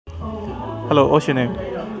Hello, what's your name?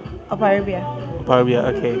 Aparibia. Barbia,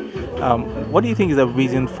 okay. What do you think is the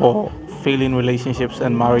reason for failing relationships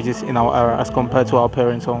and marriages in our era as compared to our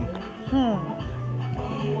parents' home?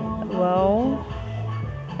 Well,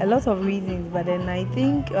 a lot of reasons, but then I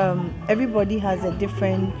think everybody has a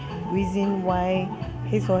different reason why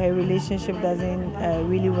his or her relationship doesn't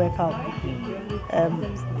really work out. Um,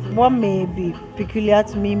 what may be peculiar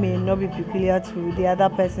to me may not be peculiar to the other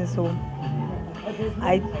person. So,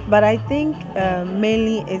 but I think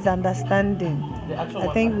mainly is understanding. I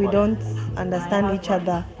think we don't understand each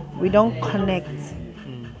other. We don't connect.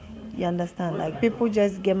 You understand? Like people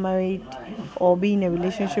just get married or be in a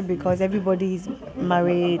relationship because everybody is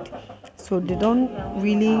married. So they don't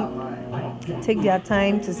really take their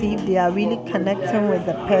time to see if they are really connecting with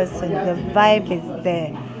the person. The vibe is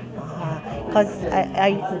there. Because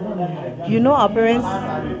our parents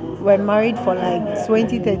were married for like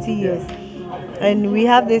 20, 30 years. And we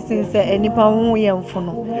have this thing say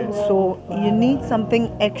so you need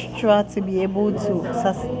something extra to be able to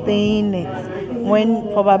sustain it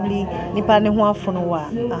when probably nipa ne ho afono wa.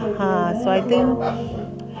 So I think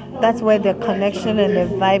that's where the connection and the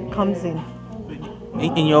vibe comes in.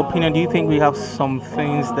 In your opinion, do you think we have some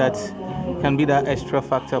things that can be that extra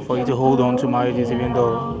factor for you to hold on to marriages even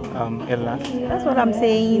though it lasts? That's what I'm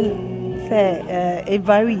saying. Say, it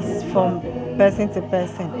varies from person to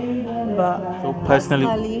person. But So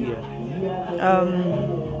personally, yeah.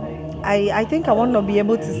 I think I want to be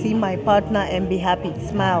able to see my partner and be happy,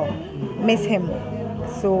 smile, miss him.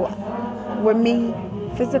 So with me,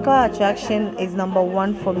 physical attraction is number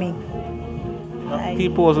one for me.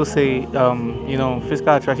 People also say,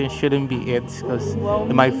 physical attraction shouldn't be it because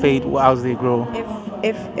it might fade as they grow.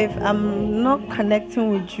 If I'm not connecting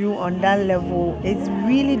with you on that level, it's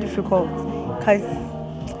really difficult because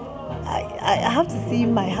I have to see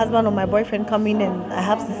my husband or my boyfriend come in and I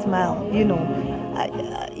have to smile.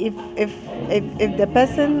 If the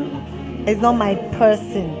person is not my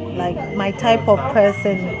person, like my type of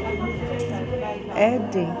person,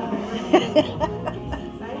 Eddie.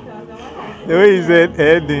 The way you said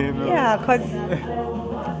Eddie. Yeah, because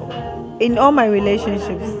in all my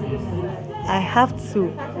relationships, I have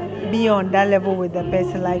to be on that level with the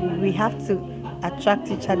person. Like we have to attract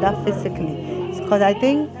each other physically. Because I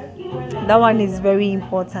think that one is very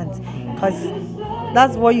important. Because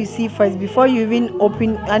that's what you see first before you even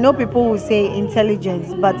open. I know people will say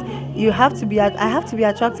intelligence, but you have to be. I have to be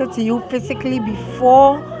attracted to you physically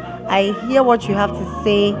before I hear what you have to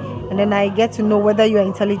say, and then I get to know whether you are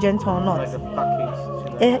intelligent or not. Like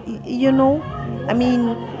a package. I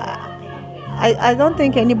mean, I don't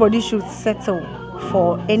think anybody should settle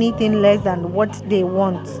for anything less than what they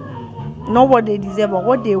want, not what they deserve, but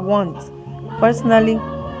what they want. Personally,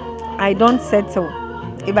 I don't settle.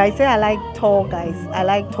 If I say I like tall guys, I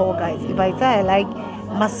like tall guys. If I say I like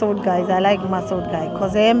muscled guys, I like muscled guys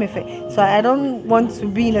because I am a fit. So I don't want to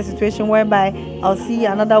be in a situation whereby I'll see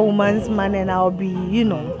another woman's man and I'll be,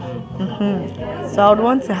 So I would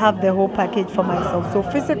want to have the whole package for myself. So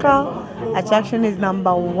physical attraction is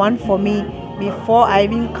number one for me before I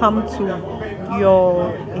even come to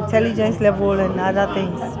your intelligence level and other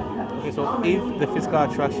things. Okay, so if the physical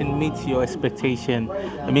attraction meets your expectation,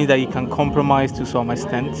 it means that you can compromise to some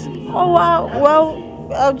extent. Oh wow! Well,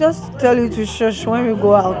 I'll just tell you to shush when we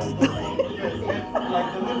go out.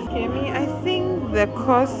 Okay, I think the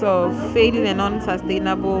cause of failing and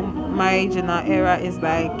unsustainable marriage in our era is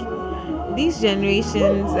like these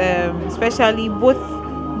generations, especially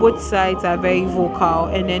both sides are very vocal,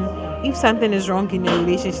 and then if something is wrong in a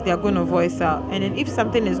relationship, they are going to voice out, and then if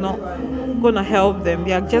something is not going to help them,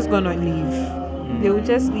 they are just going to leave. They will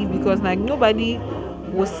just leave because like nobody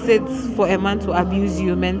will sit for a man to abuse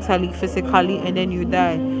you mentally, physically, and then you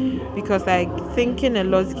die, because like thinking a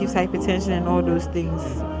lot gives hypertension and all those things.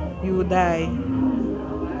 You will die.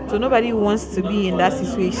 So nobody wants to be in that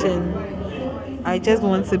situation. I just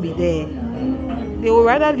want to be there. They will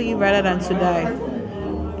rather leave rather than to die.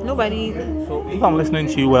 Nobody. So if I'm listening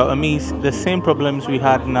to you well, it means the same problems we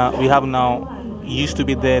have now used to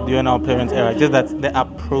be there during our parents' era. Just that the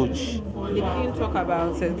approach. They didn't talk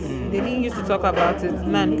about it. They didn't used to talk about it,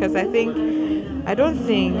 none. Because I don't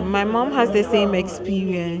think my mom has the same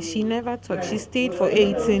experience. She never talked. She stayed for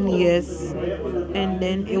 18 years, and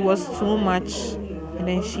then it was too much, and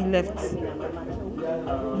then she left.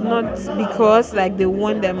 Not because like they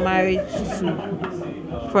want their marriage to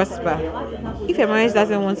prosper. If your marriage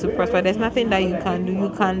doesn't want to prosper, there's nothing that you can do. You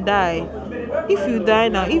can die. If you die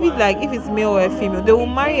now, if it's male or female, they will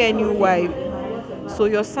marry a new wife. So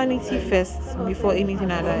your sanity first before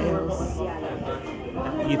anything other else.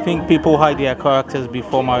 You think people hide their characters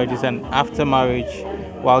before marriages, and after marriage,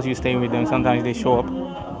 whilst you're staying with them, sometimes they show up.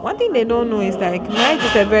 One thing they don't know is like marriage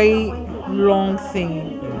is a very long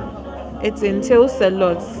thing. It entails a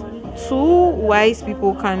lot. Two wise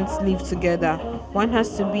people can't live together. One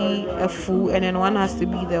has to be a fool, and then one has to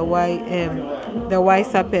be the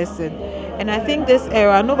wiser person. And I think this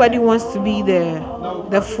era, nobody wants to be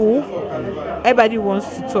the fool. Everybody wants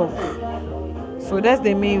to talk. So that's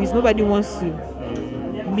the main reason. Nobody wants to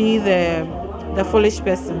be the foolish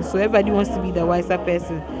person. So everybody wants to be the wiser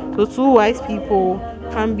person. So two wise people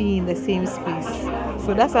can't be in the same space.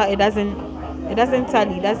 So that's why it doesn't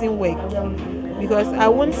tally, it doesn't work. Because I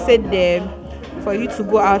won't sit there for you to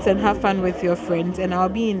go out and have fun with your friends, and I'll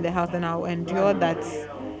be in the house and I'll endure that,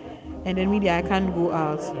 and then maybe I can't go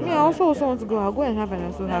out. I also want to go. I'll go and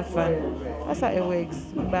also have fun. That's how it works.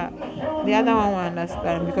 But the other one will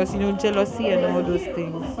understand, because jealousy and all those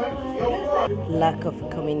things. Lack of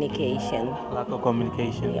communication. Lack of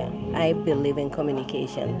communication. Yeah, I believe in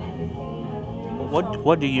communication.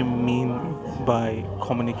 What do you mean by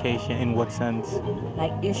communication? In what sense?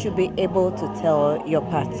 Like, you should be able to tell your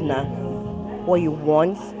partner what you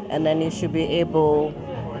want, and then you should be able,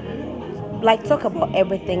 like, talk about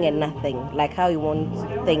everything and nothing, like how you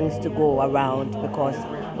want things to go around, because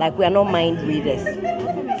like we are not mind readers.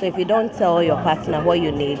 So if you don't tell your partner what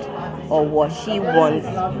you need or what she wants,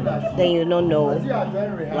 then you don't know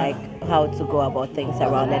like how to go about things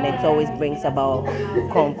around, and it always brings about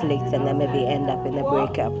conflict, and then maybe end up in a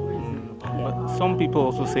breakup. Yeah. Some people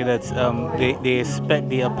also say that they expect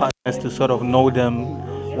their partners to sort of know them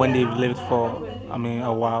when they've lived for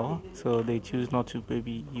a while, so they choose not to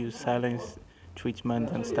maybe use silence treatment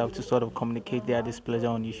and stuff to sort of communicate their displeasure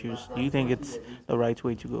on issues. Do you think it's the right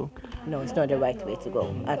way to go? No, it's not the right way to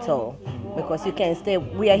go at all, because you can stay.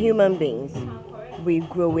 We are human beings. We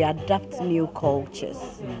grow, we adapt new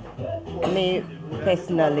cultures. Me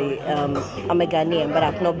personally, I'm a Ghanaian, but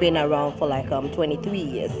I've not been around for like 23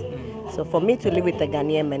 years. So for me to live with a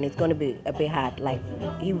Ghanaian man, it's going to be a bit hard. Like,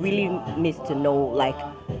 he really needs to know, like,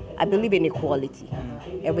 I believe in equality.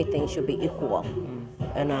 Everything should be equal.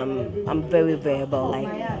 And I'm very variable. Like,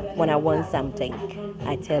 when I want something,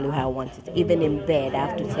 I tell you how I want it. Even in bed, I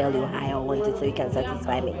have to tell you how I want it so you can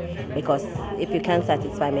satisfy me. Because if you can't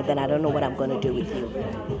satisfy me, then I don't know what I'm going to do with you.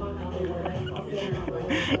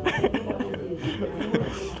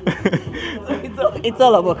 It's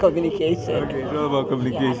all about communication. Okay, it's all about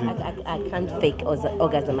communication. Yeah, I can't fake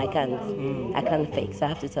orgasm. I can't fake. So I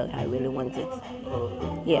have to tell you I really want it.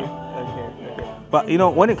 Yeah. Okay. But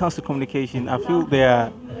when it comes to communication, I feel there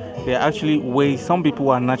are actually ways. Some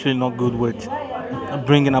people are naturally not good with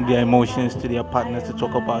bringing up their emotions to their partners to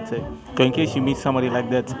talk about it. So in case you meet somebody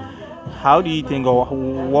like that, how do you think, or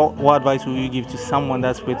what advice will you give to someone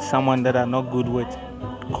that's with someone that are not good with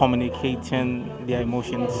communicating their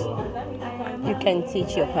emotions? You can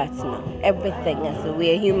teach your partner everything. As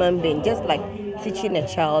we're a human being, just like teaching a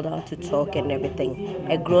child how to talk and everything.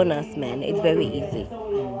 A grown-ass man, it's very easy.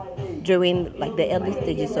 During like the early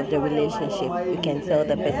stages of the relationship, you can tell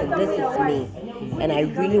the person, this is me, and I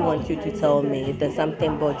really want you to tell me if there's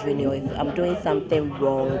something bothering you, if I'm doing something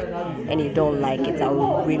wrong and you don't like it. I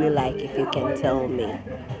would really like if you can tell me.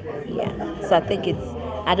 Yeah. So I think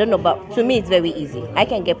I don't know, but to me it's very easy. I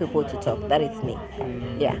can get people to talk. That is me.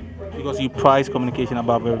 Yeah. Because you prize communication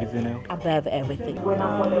above everything else. Above everything. For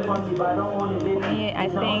me, I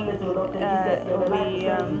think the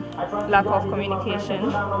lack of communication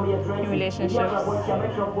in relationships.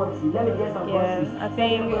 Yeah, I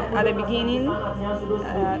think at the beginning,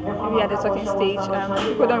 maybe at the talking stage,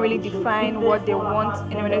 people don't really define what they want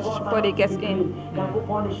in a relationship before they get in.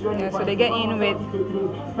 Yeah, so they get in with,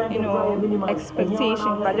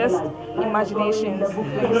 expectations, but just imaginations,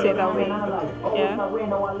 let me say that way. Yeah.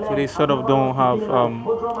 So they sort of don't have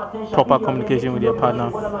proper communication with their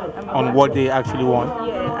partner on what they actually want.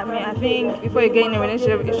 Yeah, I think before you get in a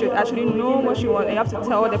relationship, you should actually know what you want. You have to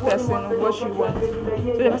tell the person what you want, so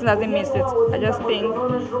the person doesn't miss it. I just think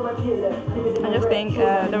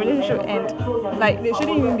the relationship should end. Like, they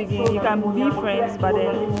shouldn't even begin. You can be friends, but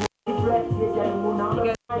then.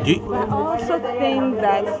 I also think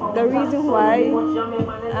that the reason why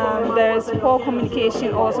there is poor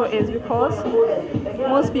communication also is because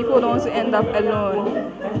most people don't want to end up alone.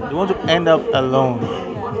 They want to end up alone?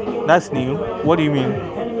 That's new. What do you mean?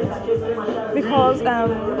 Because,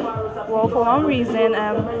 well, for one reason,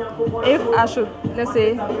 if I should, let's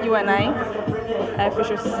say you and I, if we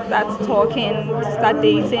should start talking, start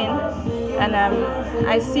dating, and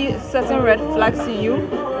I see certain red flags in you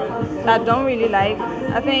that I don't really like,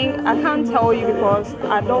 I think I can't tell you because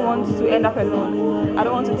I don't want to end up alone. I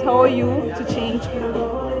don't want to tell you to change.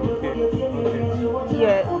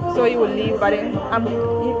 yeah, so he would leave. But then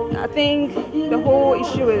I think the whole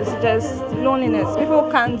issue is just loneliness. People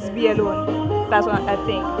can't be alone. That's what I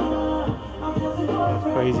think. That's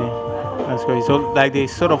crazy. That's crazy. So like they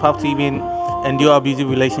sort of have to even endure abusive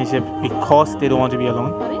relationship because they don't want to be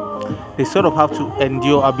alone. They sort of have to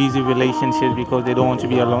endure abusive relationships because they don't want to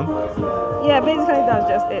be alone. Yeah, basically that's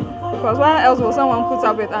just it. Because why else will someone put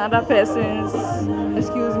up with another person's,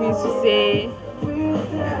 excuse me to say,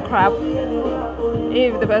 crap,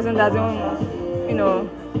 if the person doesn't,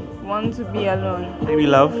 want to be alone? Maybe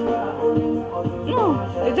love. No,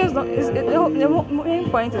 it just don't. The main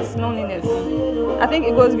point is loneliness. I think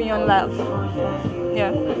it goes beyond love.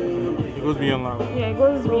 Yeah. It goes beyond love. Yeah, it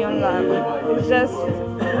goes beyond love. It's just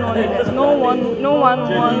loneliness. No one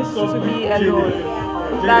wants to be alone.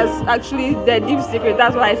 That's actually the deep secret.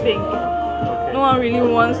 That's what I think. No one really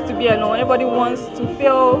wants to be alone. Everybody wants to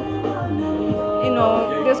feel,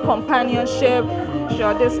 this companionship,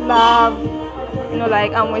 sure, this love.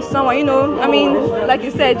 Like I'm with someone. Like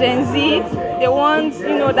you said, Gen Z, they want,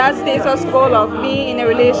 that status goal of being in a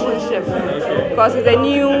relationship because it's a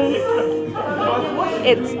new.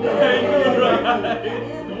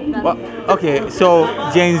 Well, okay, so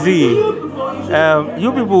Gen Z,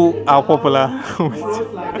 you people are popular.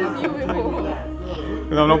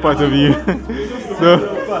 I'm not part of you. So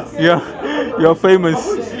you're famous,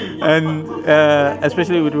 and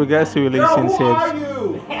especially with regards to relationships,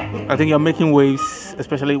 I think you're making waves,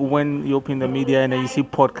 especially when you open the media and then you see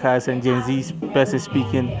podcasts and Gen Z person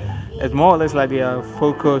speaking. It's more or less like they are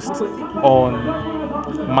focused on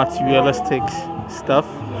materialistic stuff.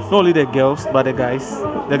 Not only the girls, but the guys.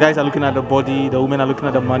 The guys are looking at the body, the women are looking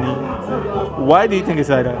at the money. Why do you think it's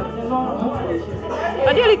like that?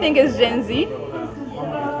 I really think it's Gen Z.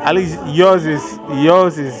 At least yours is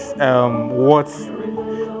what?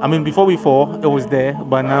 I mean, before it was there,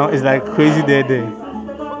 but now it's like crazy there.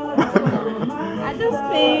 I just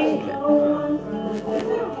think,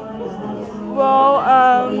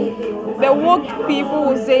 the woke people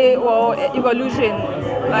will say, evolution,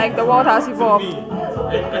 like the world has evolved.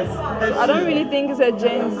 I don't really think it's a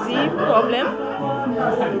Gen Z problem.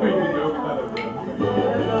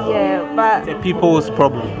 Yeah, but it's a people's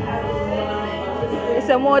problem. It's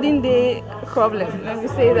a modern day problem. Let me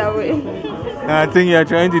say it that way. I think you're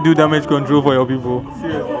trying to do damage control for your people.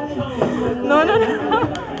 No.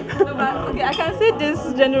 But, okay, I can say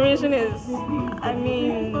this generation is,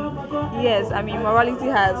 morality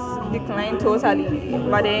has declined totally.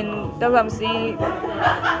 But then, that's what I'm saying.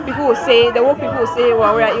 People will say, the woke people will say, we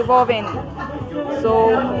are evolving. So,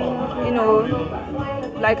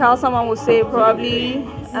 like how someone will say, probably,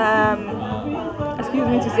 excuse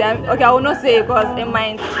me to say, I will not say it because it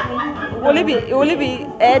might, will it be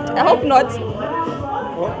Ed? I hope not.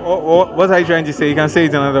 What are you trying to say? You can say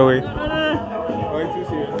it another way.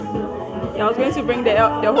 I was going to bring the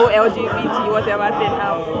whole LGBT whatever thing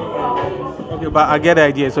out. Okay, but I get the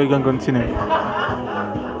idea, so you can continue.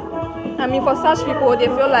 For such people, they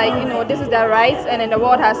feel like, this is their right, and then the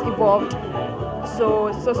world has evolved. So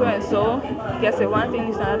and so. Guess one thing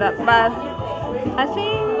is another. But I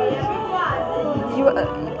think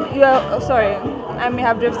you are sorry, I may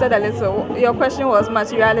have drifted a little. Your question was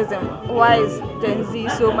materialism. Why is Gen Z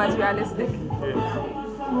so materialistic?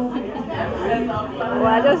 Well,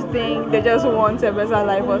 I just think they just want a better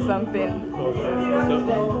life or something.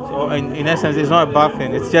 So in essence, it's not a bad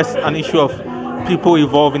thing. It's just an issue of people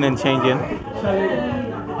evolving and changing.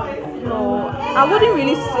 No, I wouldn't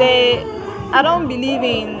really say. I don't believe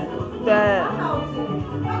in the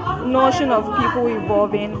notion of people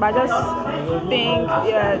evolving, but I just think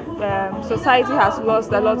society has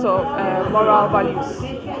lost a lot of moral values,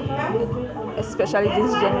 especially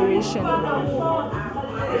this generation.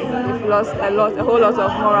 We've lost a whole lot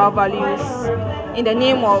of moral values in the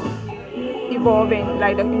name of evolving,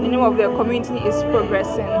 like in the name of the community is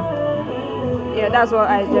progressing. Yeah, that's what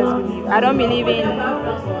I just believe. I don't believe in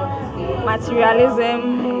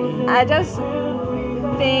materialism. I just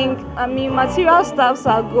think, material stuffs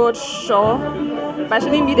are good, sure, but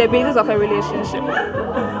shouldn't be the basis of a relationship.